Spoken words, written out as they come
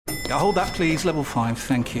Yeah, hold that, please. Level 5,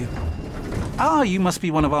 thank you. Ah, you must be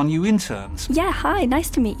one of our new interns. Yeah, hi, nice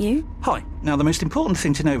to meet you. Hi. Now, the most important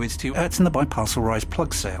thing to know is to in the biparcel rise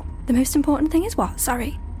plug sale. The most important thing is what?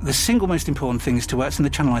 Sorry. The single most important thing is to in the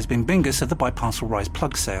channelized bin bingus of the biparcel rise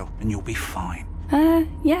plug sale, and you'll be fine.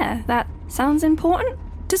 Yeah, that sounds important.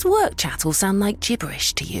 Does work chat all sound like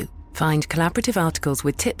gibberish to you? Find collaborative articles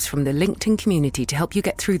with tips from the LinkedIn community to help you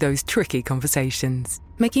get through those tricky conversations.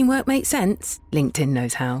 Making work make sense? LinkedIn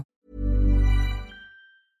knows how.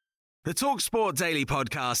 The TalkSport Daily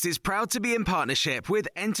podcast is proud to be in partnership with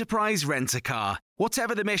Enterprise Rent-A-Car.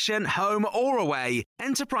 Whatever the mission, home or away,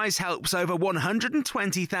 Enterprise helps over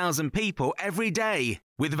 120,000 people every day.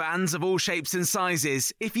 With vans of all shapes and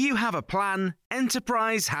sizes, if you have a plan,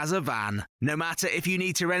 Enterprise has a van. No matter if you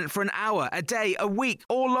need to rent for an hour, a day, a week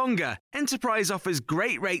or longer, Enterprise offers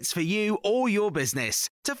great rates for you or your business.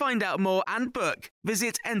 To find out more and book,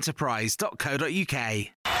 visit enterprise.co.uk.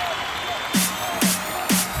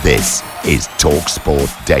 This is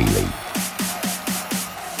TalkSport Daily.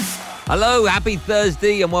 Hello, happy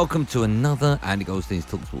Thursday and welcome to another Andy Goldstein's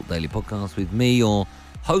TalkSport Daily podcast with me, your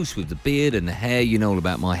host with the beard and the hair. You know all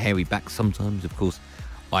about my hairy back sometimes. Of course,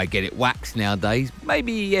 I get it waxed nowadays,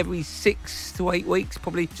 maybe every 6 to 8 weeks,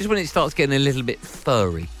 probably. Just when it starts getting a little bit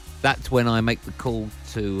furry. That's when I make the call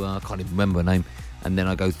to, I can't even remember her name, and then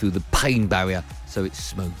I go through the pain barrier so it's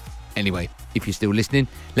smooth. Anyway, if you're still listening,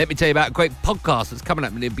 let me tell you about a great podcast that's coming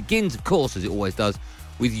up. And it begins, of course, as it always does,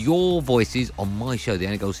 with your voices on my show, the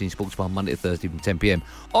Andy Goldstein Sports Bar, Monday to Thursday from 10 p.m.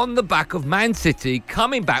 On the back of Man City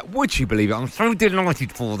coming back, would you believe it? I'm so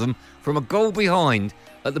delighted for them, from a goal behind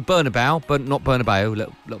at the Bernabeu, but not Bernabeu. A lot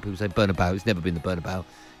of people say Bernabeu. It's never been the Bernabeu.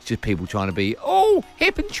 It's just people trying to be,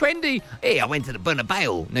 hip and trendy. Hey, I went to the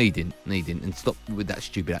Bernabeu. No, you didn't. And stop with that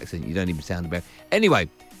stupid accent. You don't even sound about it. Anyway,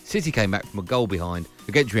 City came back from a goal behind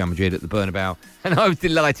against Real Madrid at the Bernabeu, and I was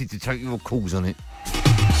delighted to take your calls on it.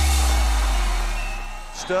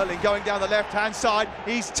 Sterling going down the left-hand side.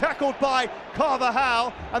 He's tackled by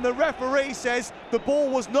Carvajal, and the referee says the ball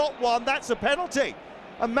was not won. That's a penalty.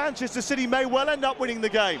 And Manchester City may well end up winning the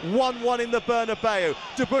game. 1-1 in the Bernabeu.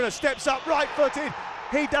 De Bruyne steps up right-footed.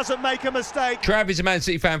 He doesn't make a mistake. Trav is a Man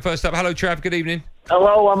City fan. First up, hello Trav, good evening.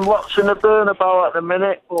 Hello, I'm watching the Bernabeu at the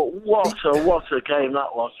minute, but what a game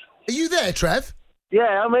that was. Are you there, Trev?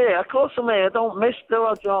 Yeah, I'm here. Of course I'm here. I don't miss, do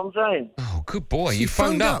I? Do you know what I'm saying? Oh, good boy. You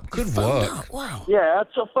phoned up. Good work. Wow. Yeah,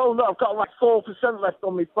 I phoned up. I've got like 4% left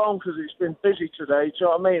on my phone because it's been busy today. Do you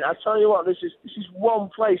know what I mean? I tell you what, this is one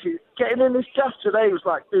place. Getting in this gaff today was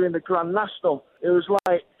like doing the Grand National. It was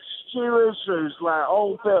like stewards, it was like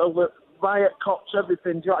all bit of riot cops,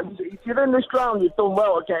 everything. If you're in this ground, you've done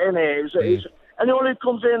well to get in here. Anyone who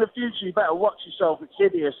comes here in the future, you better watch yourself. It's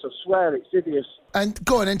hideous, I swear, it's hideous. And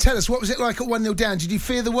go on and tell us, what was it like at 1-0 down? Did you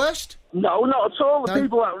fear the worst? No, not at all. The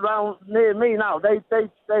people around near me now, they'd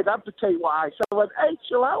advocate what I said. I went, hey,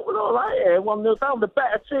 chill out, we're all right here, 1-0 down, the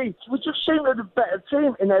better team. We just seem to be the better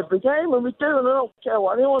team in every game, and we do, and I don't care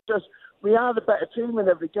what anyone says. We are the better team in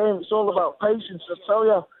every game. It's all about patience, I tell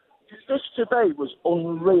you. This today was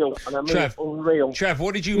unreal, and I mean unreal. Trev,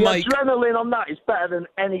 what did you the make? The adrenaline on that is better than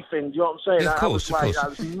anything, do you know what I'm saying? Yeah, of course. That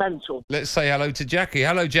was mental. Let's say hello to Jackie.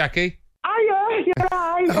 Hello, Jackie. Hiya, you're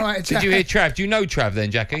right. All right, Did you hear Trav? Do you know Trav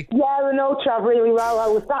then, Jackie? Yeah, I know Trav really well. I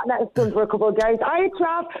was sat next to him for a couple of games. Hiya,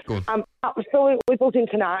 Trav. Good. I'm absolutely buzzing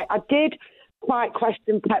tonight. I did quite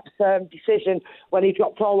question Pep's decision when he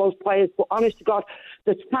dropped all those players, but honest to God,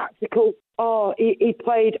 the tactical... he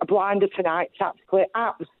played a blinder tonight, tactically,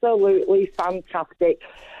 absolutely fantastic.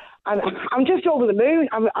 And I'm just over the moon.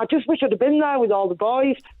 I just wish I'd have been there with all the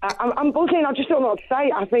boys. I'm buzzing. I just don't know what to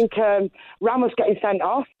say. I think Ramos getting sent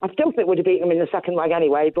off. I still think we'd have beaten him in the second leg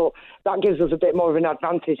anyway, but that gives us a bit more of an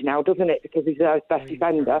advantage now, doesn't it? Because he's our best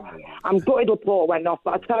defender. I'm gutted Laporte went off,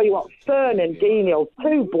 but I tell you what, Fernandinho,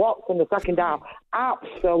 2 blocks in the second half.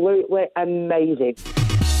 Absolutely amazing.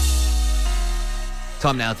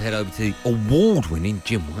 Time now to head over to the award-winning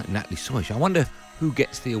Jim White and Natalie Soish. I wonder who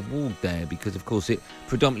gets the award there, because, of course, it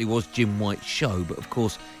predominantly was Jim White's show, but, of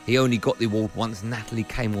course, he only got the award once Natalie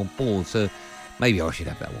came on board, so maybe I should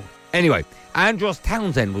have that award. Anyway, Andros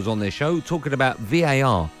Townsend was on their show talking about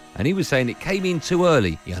VAR, and he was saying it came in too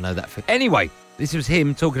early. Yeah, I know that. Anyway, this was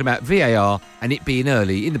him talking about VAR and it being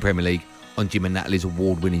early in the Premier League on Jim and Natalie's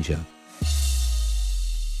award-winning show.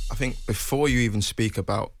 I think before you even speak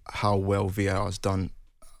about how well VAR has done,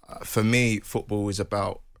 for me, football is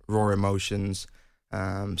about raw emotions,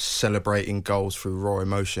 celebrating goals through raw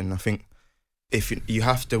emotion. I think if you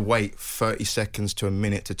have to wait 30 seconds to a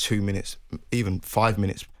minute to 2 minutes, even 5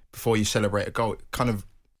 minutes before you celebrate a goal,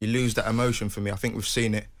 you lose that emotion for me. I think we've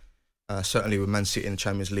seen it, certainly with Man City in the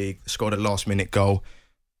Champions League, scored a last-minute goal.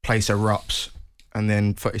 place erupts, and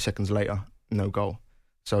then 30 seconds later, no goal.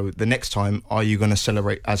 So the next time, are you going to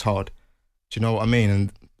celebrate as hard? Do you know what I mean?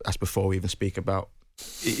 And that's before we even speak about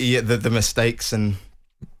the mistakes and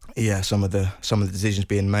some of the decisions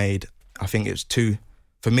being made. I think it's too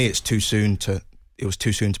soon to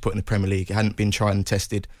put in the Premier League. It hadn't been tried and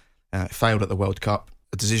tested. It failed at the World Cup.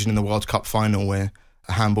 A decision in the World Cup final where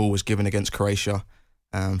a handball was given against Croatia.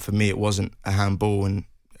 For me, it wasn't a handball, and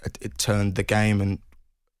it turned the game, and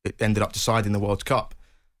it ended up deciding the World Cup.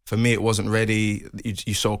 For me, it wasn't ready.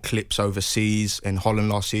 You saw clips overseas in Holland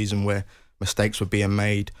last season where mistakes were being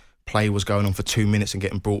made. Play was going on for 2 minutes and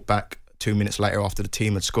getting brought back 2 minutes later after the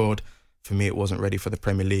team had scored. For me, it wasn't ready for the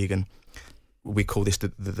Premier League, and we call this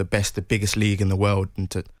the biggest league in the world. And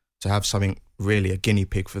to have something really a guinea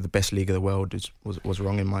pig for the best league of the world was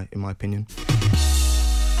wrong in my opinion.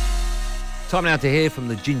 Time now to hear from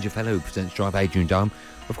the ginger fellow who presents Drive Adrian Durham.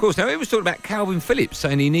 Of course, now he was talking about Calvin Phillips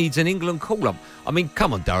saying he needs an England call-up. I mean,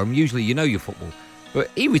 come on, Durham, usually you know your football. But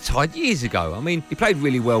he retired years ago. I mean, he played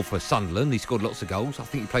really well for Sunderland. He scored lots of goals. I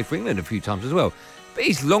think he played for England a few times as well. But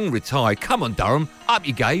he's long retired. Come on, Durham, up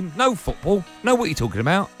your game. No football. Know what you're talking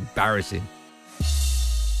about. Embarrassing.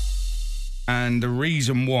 And the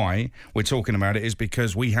reason why we're talking about it is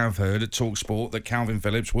because we have heard at TalkSport that Calvin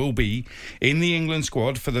Phillips will be in the England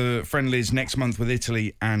squad for the friendlies next month with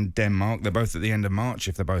Italy and Denmark. They're both at the end of March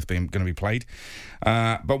if they're both going to be played.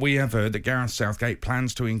 But we have heard that Gareth Southgate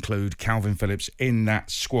plans to include Calvin Phillips in that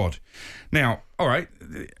squad. Now, all right,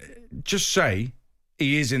 just say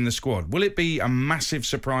he is in the squad. Will it be a massive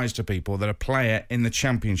surprise to people that a player in the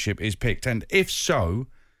Championship is picked? And if so,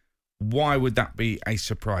 why would that be a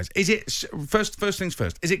surprise? Is it, first things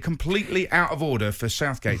first, is it completely out of order for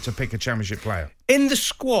Southgate to pick a Championship player? In the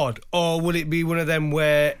squad, or will it be one of them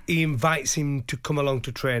where he invites him to come along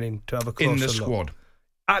to training to have a closer look? In the squad.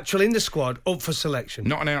 Actually, in the squad, up for selection.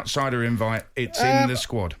 Not an outsider invite, it's in the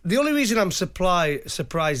squad. The only reason I'm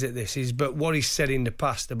surprised at this is what he said in the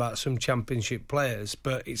past about some Championship players,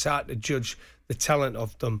 but it's hard to judge the talent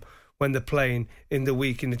of them when they're playing in the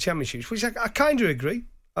week in the Championships, which I kind of agree.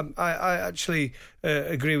 I actually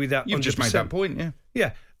agree with that. You've 100%. Just made that point, yeah.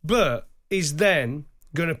 Yeah, but he's then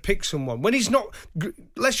going to pick someone. When he's not...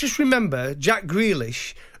 Let's just remember Jack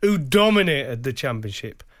Grealish, who dominated the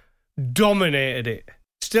Championship. Dominated it.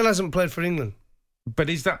 Still hasn't played for England. But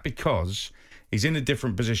is that because he's in a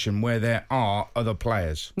different position where there are other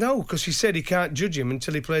players? No, because he said he can't judge him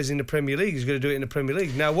until he plays in the Premier League. He's going to do it in the Premier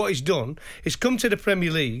League. Now, what he's done is come to the Premier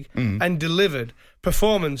League and delivered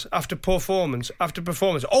performance after performance after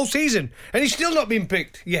performance all season, and he's still not been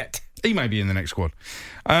picked yet. He may be in the next squad.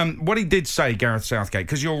 What he did say, Gareth Southgate,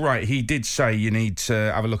 because you're right, he did say you need to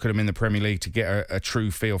have a look at him in the Premier League to get a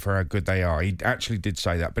true feel for how good they are. He actually did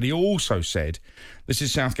say that. But he also said, this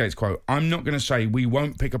is Southgate's quote, "I'm not going to say we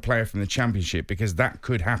won't pick a player from the Championship because that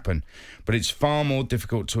could happen, but it's far more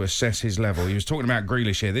difficult to assess his level." He was talking about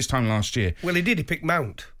Grealish here, this time last year. Well, he did. He picked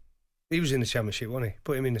Mount. He was in the Championship, wasn't he?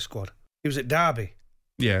 Put him in the squad. He was at Derby.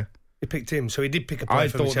 Yeah. He picked him, so he did pick a player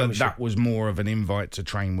from the Championship. I thought that was more of an invite to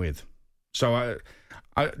train with. So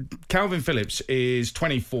Calvin Phillips is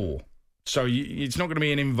 24, so it's not going to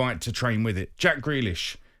be an invite to train with it. Jack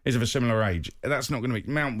Grealish is of a similar age. That's not going to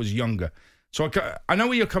be... Mount was younger. So I know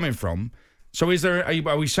where you're coming from. So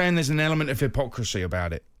are we saying there's an element of hypocrisy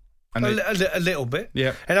about it? And a little bit.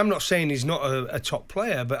 Yeah. And I'm not saying he's not a top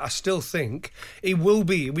player, but I still think he will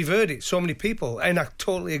be. We've heard it, so many people, and I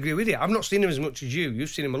totally agree with you. I've not seen him as much as you.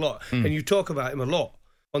 You've seen him a lot, and you talk about him a lot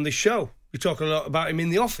on this show. You talk a lot about him in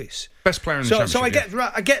the office. Best player in the Championship. So I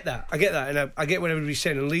get that, and I get what everybody's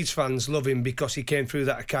saying. And Leeds fans love him because he came through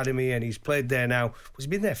that academy and he's played there now. He's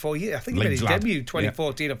been there 4 years. I think he made his debut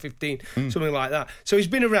 2014 or 15, something like that. So he's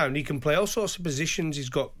been around. He can play all sorts of positions. He's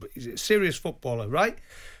a serious footballer, right?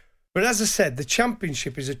 But as I said, the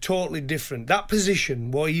Championship is a totally different. That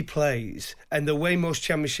position where he plays and the way most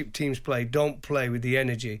Championship teams play don't play with the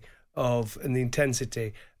energy and the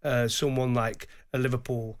intensity someone like a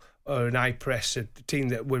Liverpool or an high press, a team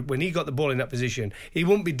that when he got the ball in that position, he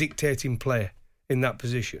won't be dictating play in that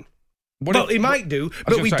position. He might do,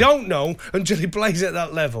 but we don't know until he plays at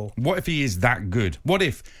that level. What if he is that good?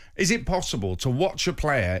 Is it possible to watch a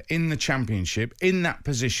player in the Championship, in that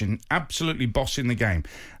position, absolutely bossing the game?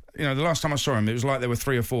 You know, the last time I saw him, it was like there were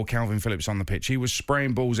 3 or 4 Calvin Phillips on the pitch. He was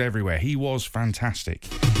spraying balls everywhere. He was fantastic.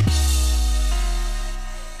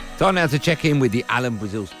 Time now to check in with the Alan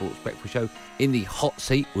Brazil Sports Breakfast Show. In the hot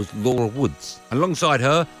seat was Laura Woods. Alongside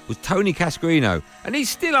her was Tony Cascarino. And he's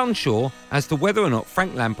still unsure as to whether or not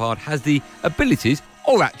Frank Lampard has the abilities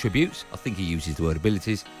or attributes, I think he uses the word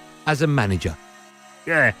abilities, as a manager.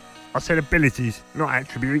 Yeah, I said abilities, not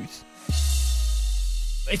attributes.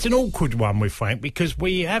 It's an awkward one with Frank because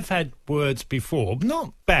we have had words before,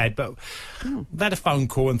 not bad, but we've had a phone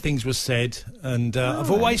call and things were said, and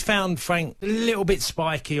I've always found Frank a little bit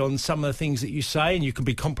spiky on some of the things that you say, and you can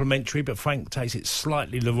be complimentary, but Frank takes it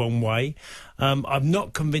slightly the wrong way. I'm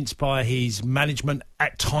not convinced by his management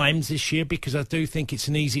at times this year because I do think it's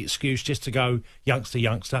an easy excuse just to go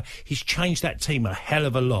youngster. He's changed that team a hell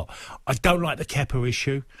of a lot. I don't like the Kepa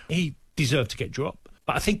issue. He deserved to get dropped,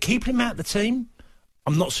 but I think keeping him out of the team,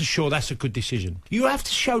 I'm not so sure that's a good decision. You have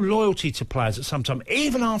to show loyalty to players at some time,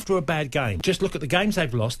 even after a bad game. Just look at the games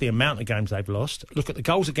they've lost, the amount of games they've lost. Look at the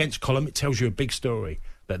goals against column, it tells you a big story.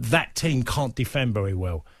 That team can't defend very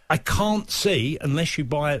well. I can't see, unless you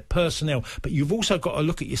buy personnel, but you've also got to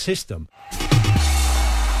look at your system.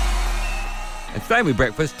 And today with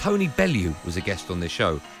breakfast, Tony Bellew was a guest on this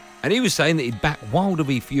show, and he was saying that he'd back Wilder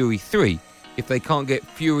v Fury 3 if they can't get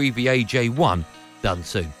Fury v AJ 1 done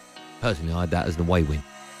soon. Personally, I had that as an away win.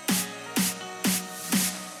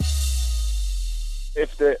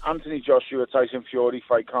 If the Anthony Joshua-Tyson Fury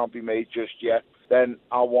fight can't be made just yet, then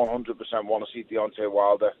I'll 100% want to see Deontay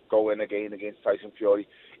Wilder go in again against Tyson Fury.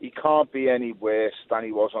 He can't be any worse than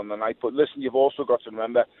he was on the night. But listen, you've also got to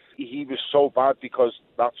remember, he was so bad because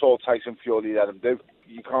that's all Tyson Fury let him do.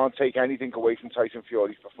 You can't take anything away from Tyson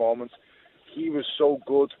Fury's performance. He was so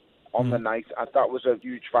good on the night, and that was a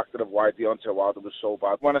huge factor of why Deontay Wilder was so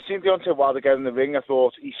bad. When I seen Deontay Wilder get in the ring, I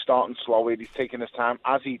thought he's starting slower, he's taking his time,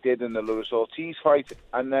 as he did in the Lewis Ortiz fight,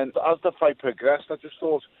 and then as the fight progressed, I just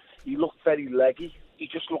thought he looked very leggy, he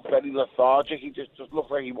just looked very lethargic, he just looked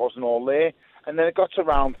like he wasn't all there, and then it got to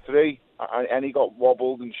round 3, and he got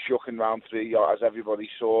wobbled and shook in round 3, as everybody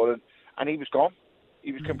saw, and he was gone.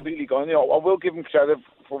 He was completely gone. You know, I will give him credit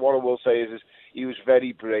for what I will say is he was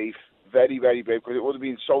very brave. Very, very brave, because it would have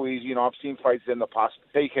been so easy. You know, I've seen fighters in the past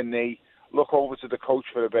take a knee, look over to the coach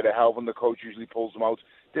for a bit of help, and the coach usually pulls them out.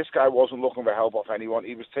 This guy wasn't looking for help off anyone.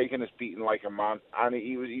 He was taking his beating like a man, and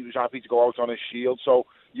he was happy to go out on his shield. So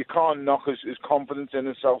you can't knock his confidence in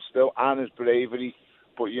himself still and his bravery,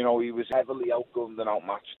 but, you know, he was heavily outgunned and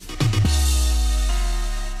outmatched.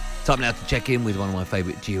 Time now to check in with one of my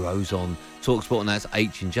favourite duos on TalkSport, and that's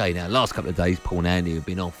H&J. Now, last couple of days, Paul and Andy have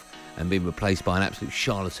been off and been replaced by an absolute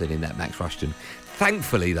charlatan in that Max Rushton.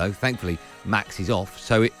 Thankfully, Max is off,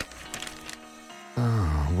 so it...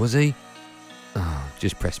 Oh, was he? Oh,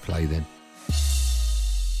 just press play then.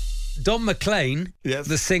 Don McLean,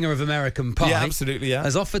 the singer of American Pie,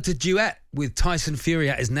 has offered to duet with Tyson Fury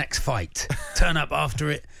at his next fight. Turn up after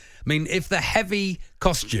it. I mean, if the heavy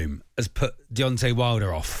costume has put Deontay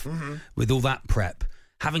Wilder off with all that prep,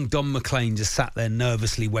 having Don McLean just sat there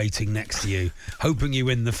nervously waiting next to you, hoping you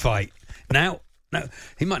win the fight. Now, no,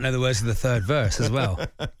 he might know the words of the third verse as well.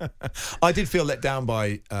 I did feel let down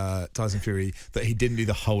by Tyson Fury that he didn't do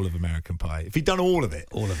the whole of American Pie. If he'd done all of it.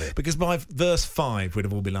 Because by verse 5, we'd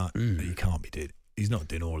have all been like, you can't be doing. He's not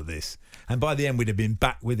doing all of this. And by the end, we'd have been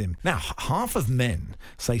back with him. Now, half of men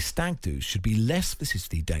say stag do's should be less... This is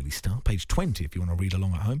the Daily Star, page 20, if you want to read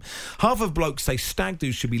along at home. Half of blokes say stag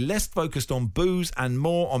do's should be less focused on booze and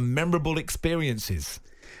more on memorable experiences.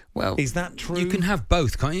 Well, is that true? You can have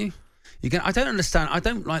both, can't you? You can. I don't understand. I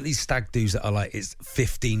don't like these stag do's that are like it's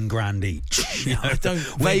 15 grand each. You know? I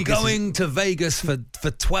don't. We're going to Vegas for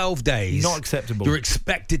 12 days. Not acceptable. You're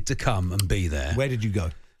expected to come and be there. Where did you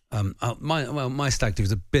go? My stag do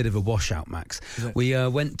was a bit of a washout, Max. We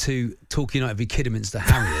went to Torquay United v Kidderminster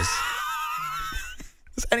Harriers.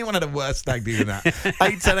 Has anyone had a worse stag do than that?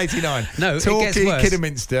 8-10-89. No, Torquay, it gets worse.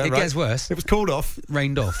 Kidderminster. It gets worse. It was called off.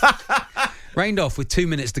 Rained off. Rained off with 2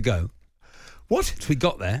 minutes to go. What? So we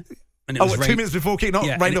got there. And it was 2 minutes before kicking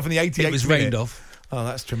off? Rained off in the 88th It was minute. rained off. Oh,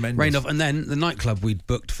 that's tremendous. Rained off. And then the nightclub we'd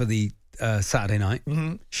booked for the Saturday night,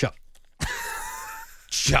 shut.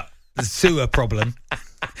 Shut. The sewer problem.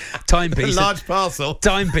 Timepiece. A large parcel.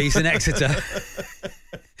 Timepiece in Exeter.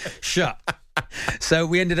 Shut. So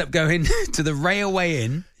we ended up going to the Railway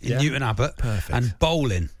Inn in Newton Abbot and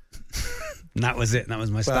bowling. And that was it. That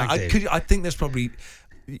was my stag do. I think there's probably...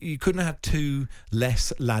 You couldn't have had two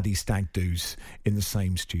less laddie stag do's in the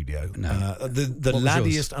same studio. No. The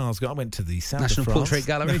laddiest I went to the south National of France. Portrait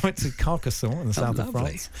Gallery. I went to Carcassonne in the south of lovely.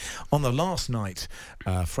 France. On the last night,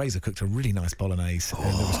 Fraser cooked a really nice bolognese, and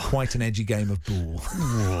there was quite an edgy game of ball.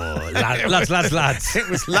 Lads. It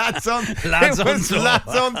was lads on tour. Lads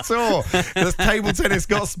on tour. The table tennis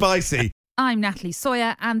got spicy. I'm Natalie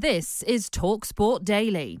Sawyer, and this is Talk Sport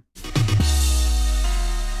Daily.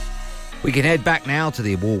 We can head back now to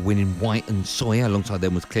the award-winning White and Sawyer. Alongside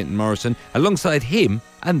them was Clinton Morrison. Alongside him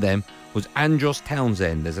and them was Andros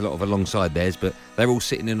Townsend. There's a lot of alongside theirs, but they're all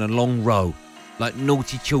sitting in a long row like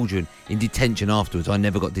naughty children in detention afterwards. I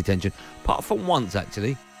never got detention, apart from once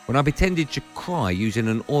actually, when I pretended to cry using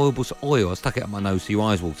an oil. I stuck it up my nose so your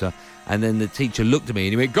eyes water, and then the teacher looked at me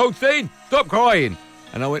and he went, "Goldstein, stop crying."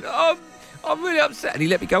 And I went, "Oh, I'm really upset," and he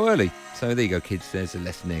let me go early. So there you go, kids. There's a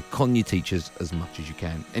lesson there. Con your teachers as much as you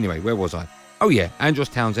can. Anyway, where was I? Oh yeah, Andros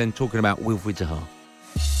Townsend talking about Wilfried Zaha.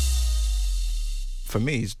 For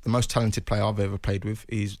me, he's the most talented player I've ever played with.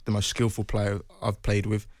 He's the most skillful player I've played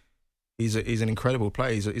with. He's an incredible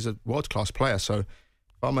player. He's a world-class player. So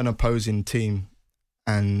if I'm an opposing team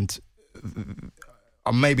and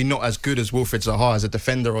I'm maybe not as good as Wilfried Zaha as a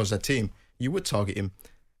defender or as a team, you would target him.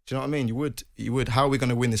 Do you know what I mean? You would. How are we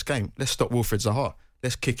going to win this game? Let's stop Wilfried Zaha.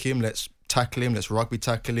 Let's kick him. Let's tackle him. Let's rugby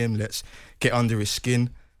tackle him. Let's get under his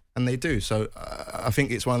skin. And they do. So I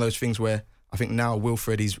think it's one of those things where I think now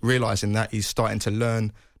Wilfried, he's realising that he's starting to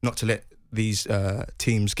learn not to let these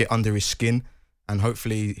teams get under his skin, and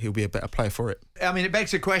hopefully he'll be a better player for it. I mean, it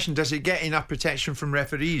begs the question, does he get enough protection from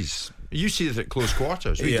referees? You see it at close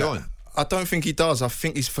quarters. We don't. I don't think he does. I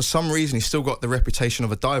think for some reason, he's still got the reputation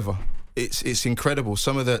of a diver. It's incredible.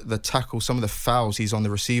 Some of the tackles, some of the fouls he's on the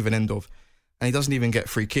receiving end of, and he doesn't even get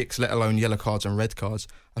free kicks, let alone yellow cards and red cards.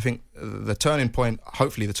 I think the turning point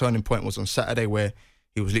was on Saturday, where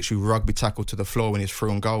he was literally rugby tackled to the floor when he was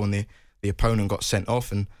through on goal and the opponent got sent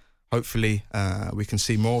off. And hopefully we can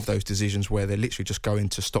see more of those decisions where they're literally just going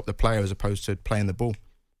to stop the player as opposed to playing the ball.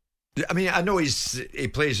 I mean, I know he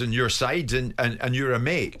plays on your side and you're a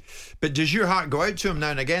mate, but does your heart go out to him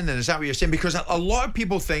now and again then? Is that what you're saying? Because a lot of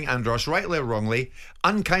people think, Andros, rightly or wrongly,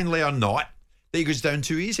 unkindly or not, that he goes down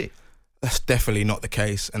too easy. That's definitely not the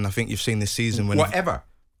case. And I think you've seen this season when... Whatever.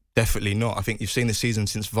 Definitely not. I think you've seen this season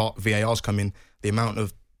since VAR's come in, the amount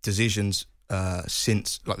of decisions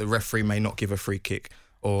since, like, the referee may not give a free kick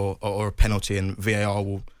or a penalty, and VAR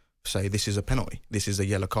will say this is a penalty, this is a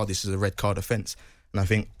yellow card, this is a red card offence. And I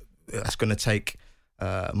think that's going to take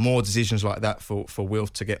more decisions like that for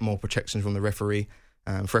Wilf to get more protection from the referee.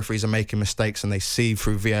 If referees are making mistakes and they see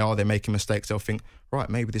through VAR they're making mistakes, they'll think, right,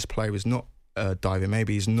 maybe this player is not diving,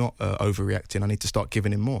 maybe he's not overreacting, I need to start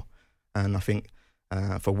giving him more. And I think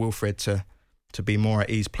for Wilfried to be more at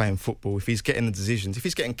ease playing football, if he's getting the decisions, if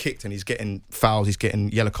he's getting kicked and he's getting fouls, he's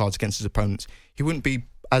getting yellow cards against his opponents, he wouldn't be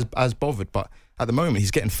as bothered. But at the moment,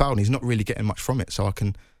 he's getting fouled and he's not really getting much from it. So I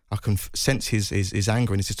can sense his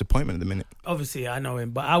anger and his disappointment at the minute. Obviously, I know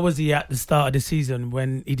him, but how was he at the start of the season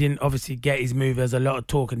when he didn't obviously get his move? There's a lot of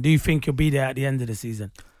talk. And do you think he'll be there at the end of the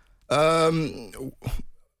season?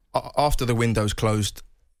 After the window's closed,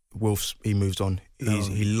 he moves on.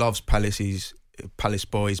 He loves Palace. He's a Palace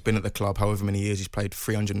boy. He's been at the club however many years. He's played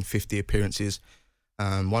 350 appearances.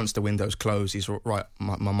 Once the window's closed, he's right.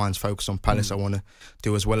 My mind's focused on Palace. I want to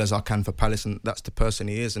do as well as I can for Palace, and that's the person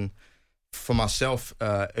he is. And for myself,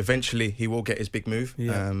 eventually he will get his big move.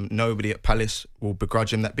 Yeah. Nobody at Palace will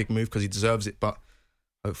begrudge him that big move because he deserves it. But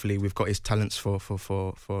hopefully we've got his talents for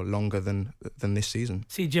longer than this season.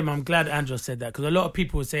 See, Jim, I'm glad Andros said that, because a lot of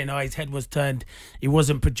people were saying, his head was turned, he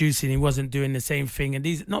wasn't producing, he wasn't doing the same thing. And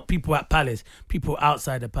these, not people at Palace, people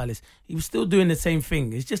outside of Palace, he was still doing the same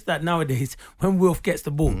thing. It's just that nowadays, when Wilf gets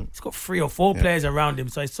the ball, he's got 3 or 4 players around him,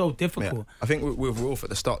 so it's so difficult. Yeah. I think with Wilf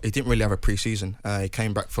at the start, he didn't really have a pre-season. He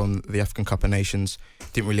came back from the African Cup of Nations,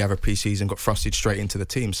 didn't really have a pre-season, got thrusted straight into the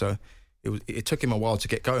team. So it took him a while to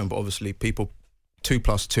get going, but obviously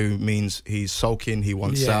 2+2 means he's sulking, he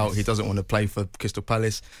wants out, he doesn't want to play for Crystal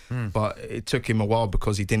Palace. But it took him a while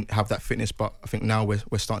because he didn't have that fitness. But I think now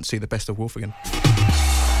we're starting to see the best of Wilf again.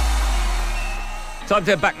 Time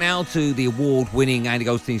to head back now to the award-winning Andy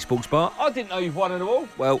Goldstein Sports Bar. I didn't know you've won an award.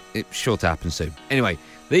 Well, it's sure to happen soon. Anyway,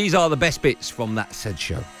 these are the best bits from that said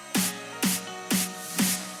show.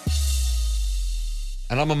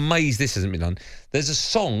 And I'm amazed this hasn't been done. There's a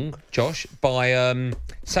song, Josh, by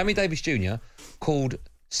Sammy Davis Jr. called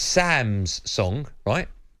Sam's Song, right?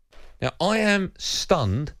 Now, I am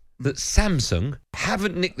stunned that Samsung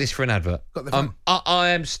haven't nicked this for an advert. I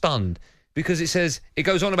am stunned because it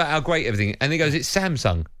goes on about how great everything, and it goes, it's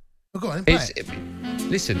Samsung. Go on, play it.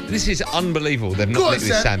 Listen, this is unbelievable. They've not nicked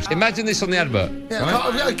this Samsung. Imagine this on the advert. Yeah,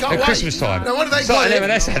 right? can't At Christmas time. No, what have they got? It's like an it?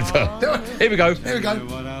 M&S advert. Here we go.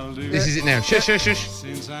 This is it now. Shush, shush, shush.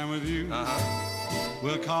 Since I'm with you,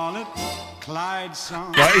 we'll call it Clyde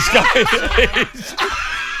Song. Right, it's going.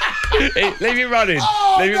 Leave it running.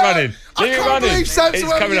 Leave it running. Leave it running. It's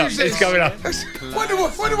coming up. It's coming up.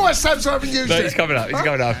 Wonder why Samsung haven't used it. No, it's coming up. It's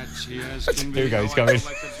coming up. Here we go. It's coming.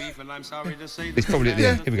 It's probably at the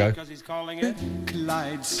end. Here we go.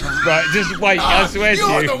 Right, just wait. I swear to you.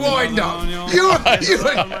 You're the wind-up. You're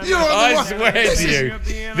I swear to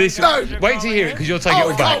you. Wait to hear it because you'll take it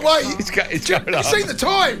all back. I can't wait. It's coming up. You've seen the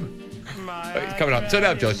time. It's coming up. Turn it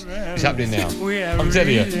up, Josh. It's happening now. I'm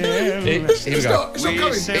telling you. Here we go. It's not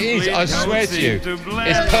coming. It is. I swear to you.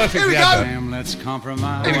 It's perfectly happened. Let's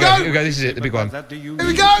compromise. Here we go. Here we go. This is it. The big one. Here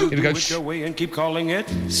we go. Here we go. Switch away and keep calling it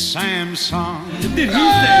Samsung.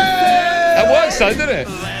 That works, though, doesn't it?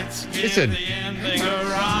 Listen.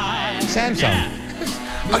 Samsung.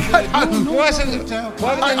 Why haven't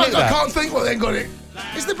they nicked I that? can't think what they got it.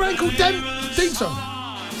 Is the brand called Dean Song?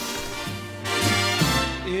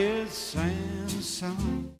 It's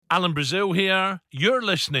Samsung. Alan Brazil here. You're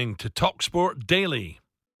listening to TalkSport Daily.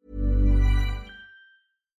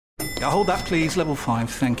 Hold that, please. Level 5,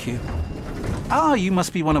 thank you. Ah, you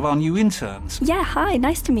must be one of our new interns. Yeah, hi,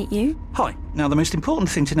 nice to meet you. Hi. Now, the most important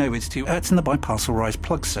thing to know is to in the biparcel rise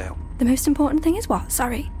plug sale. The most important thing is what?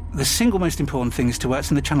 Sorry. The single most important thing is to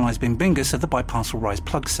in the channelized bin bingus of the biparcel rise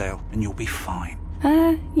plug sale, and you'll be fine.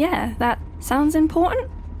 Yeah, that sounds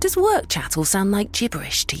important. Does work chat all sound like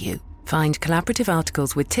gibberish to you? Find collaborative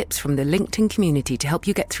articles with tips from the LinkedIn community to help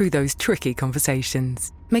you get through those tricky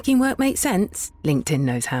conversations. Making work make sense? LinkedIn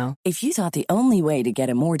knows how. If you thought the only way to get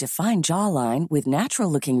a more defined jawline with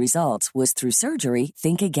natural-looking results was through surgery,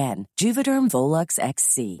 think again. Juvederm Volux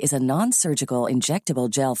XC is a non-surgical injectable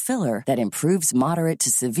gel filler that improves moderate to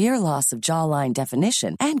severe loss of jawline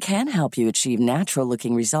definition and can help you achieve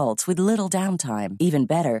natural-looking results with little downtime. Even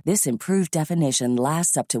better, this improved definition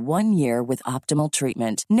lasts up to 1 year with optimal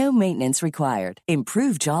treatment. No maintenance required.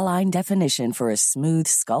 Improve jawline definition for a smooth,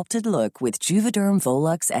 sculpted look with Juvederm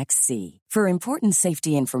Volux XC. For important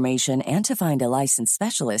safety information and to find a licensed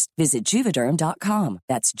specialist, visit Juvederm.com.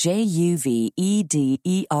 That's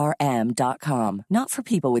JUVEDERM.com. Not for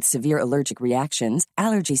people with severe allergic reactions,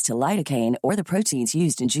 allergies to lidocaine, or the proteins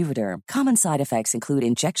used in Juvederm. Common side effects include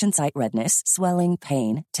injection site redness, swelling,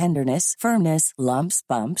 pain, tenderness, firmness, lumps,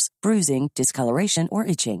 bumps, bruising, discoloration, or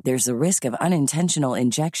itching. There's a risk of unintentional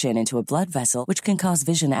injection into a blood vessel, which can cause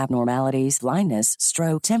vision abnormalities, blindness,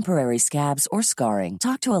 stroke, temporary scabs, or scarring.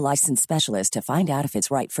 Talk to a licensed specialist to find out if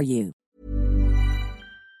it's right for you.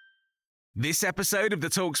 This episode of the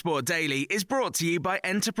TalkSport Daily is brought to you by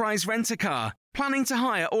Enterprise Rent-A-Car. Planning to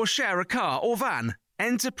hire or share a car or van?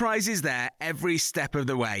 Enterprise is there every step of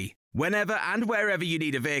the way. Whenever and wherever you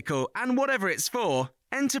need a vehicle and whatever it's for,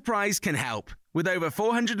 Enterprise can help. With over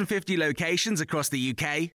 450 locations across the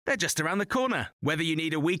UK, they're just around the corner. Whether you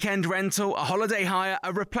need a weekend rental, a holiday hire,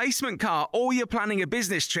 a replacement car, or you're planning a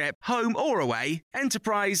business trip, home or away,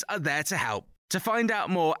 Enterprise are there to help. To find out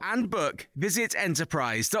more and book, visit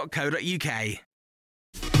enterprise.co.uk.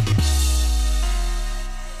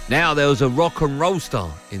 Now, there was a rock and roll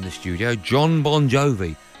star in the studio, John Bon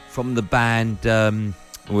Jovi, from the band...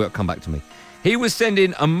 Well, come back to me. He was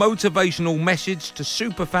sending a motivational message to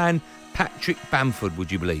superfan Patrick Bamford,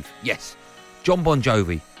 would you believe? Yes. John Bon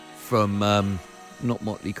Jovi from, not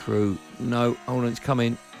Motley Crue. No, hold on, it's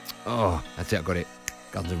coming. Oh, that's it, I got it.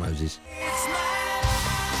 Guns N' Roses.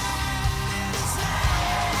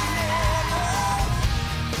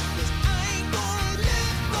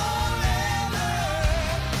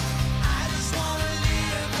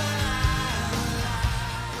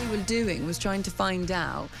 Doing was trying to find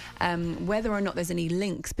out whether or not there's any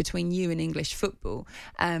links between you and English football,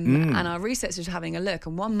 and our research was having a look,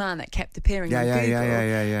 and one man that kept appearing on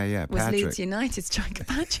Google was Patrick. Leeds United striker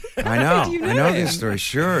Patrick. I know. Do you I know him? this story.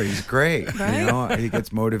 Sure, he's great. Right? You know, he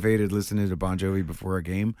gets motivated listening to Bon Jovi before a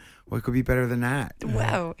game. What could be better than that?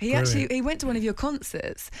 Well, he went to one of your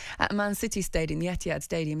concerts at Man City Stadium, the Etihad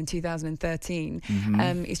Stadium, in 2013.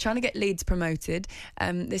 Mm-hmm. He's trying to get Leeds promoted.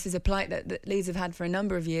 This is a plight that Leeds have had for a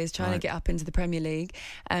number of years, trying to get up into the Premier League.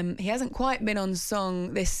 He hasn't quite been on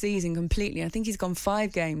song this season completely. I think he's gone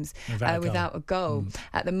 5 games without a goal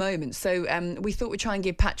at the moment. So we thought we'd try and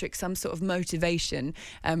give Patrick some sort of motivation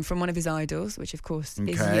from one of his idols, which of course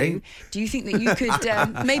is you. Do you think that you could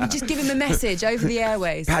maybe just give him a message over the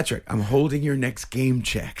airways? Patrick, I'm holding your next game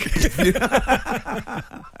check.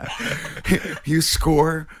 You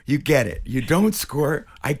score, you get it. You don't score,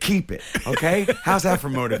 I keep it. Okay? How's that for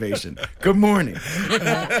motivation? Good morning.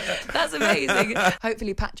 That's amazing.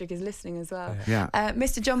 Hopefully Patrick is listening as well. Yeah.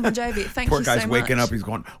 Mr. John Bon Jovi, thank Poor you so much. guy's waking up, he's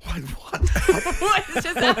going, what? What is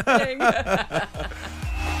just happening?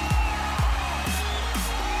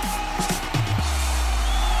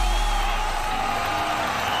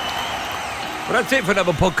 Well, that's it for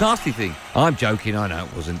another podcasty thing. I'm joking, I know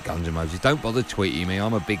it wasn't Guns N' Roses. Don't bother tweeting me.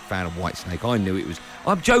 I'm a big fan of Whitesnake. I knew it was.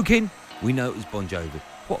 I'm joking. We know it was Bon Jovi.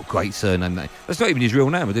 What a great surname that is. That's not even his real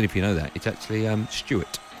name. I don't know if you know that. It's actually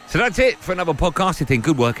Stuart. So that's it for another podcasting thing.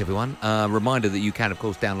 Good work, everyone. Reminder that you can, of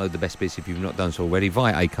course, download the best bits if you've not done so already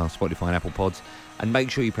via Acast, Spotify and Apple Pods. And make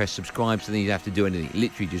sure you press subscribe so then you don't have to do anything.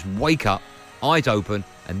 Literally just wake up, eyes open,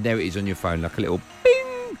 and there it is on your phone, like a little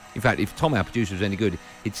bing. In fact, if Tom, our producer, was any good,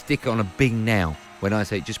 he'd stick it on a bing now. When I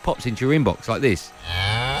say it just pops into your inbox like this.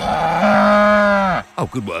 Oh,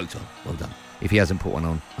 good work, Tom. Well done. If he hasn't put one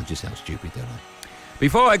on, I just sound stupid, don't I?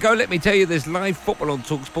 Before I go, let me tell you there's live football on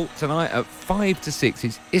TalkSport tonight at 5 to 6.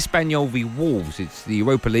 It's Espanyol v Wolves. It's the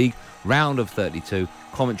Europa League round of 32.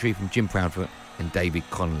 Commentary from Jim Proudfoot and David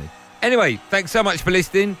Connolly. Anyway, thanks so much for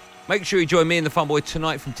listening. Make sure you join me and the Fun Boy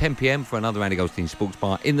tonight from 10 p.m. for another Andy Goldstein Sports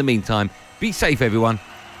Bar. In the meantime, be safe, everyone.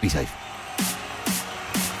 Be safe.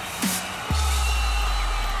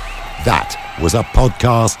 That was a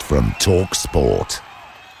podcast from TalkSport.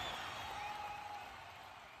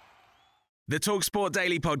 The TalkSport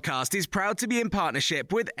Daily Podcast is proud to be in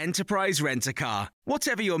partnership with Enterprise Rent-A-Car.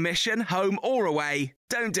 Whatever your mission, home or away,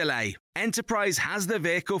 don't delay. Enterprise has the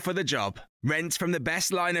vehicle for the job. Rent from the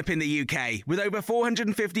best lineup in the UK. With over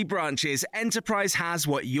 450 branches, Enterprise has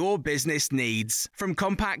what your business needs. From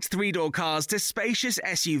compact three-door cars to spacious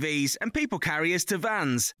SUVs and people carriers to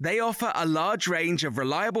vans, they offer a large range of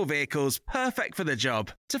reliable vehicles perfect for the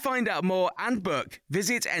job. To find out more and book,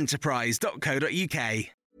 visit enterprise.co.uk.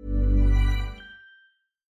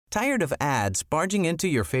 Tired of ads barging into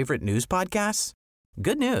your favorite news podcasts?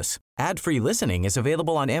 Good news. Ad-free listening is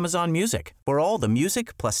available on Amazon Music for all the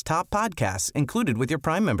music plus top podcasts included with your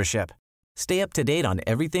Prime membership. Stay up to date on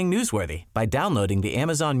everything newsworthy by downloading the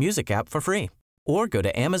Amazon Music app for free or go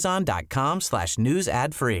to amazon.com/news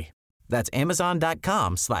ad free. That's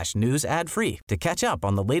amazon.com/news ad free to catch up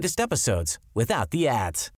on the latest episodes without the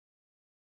ads.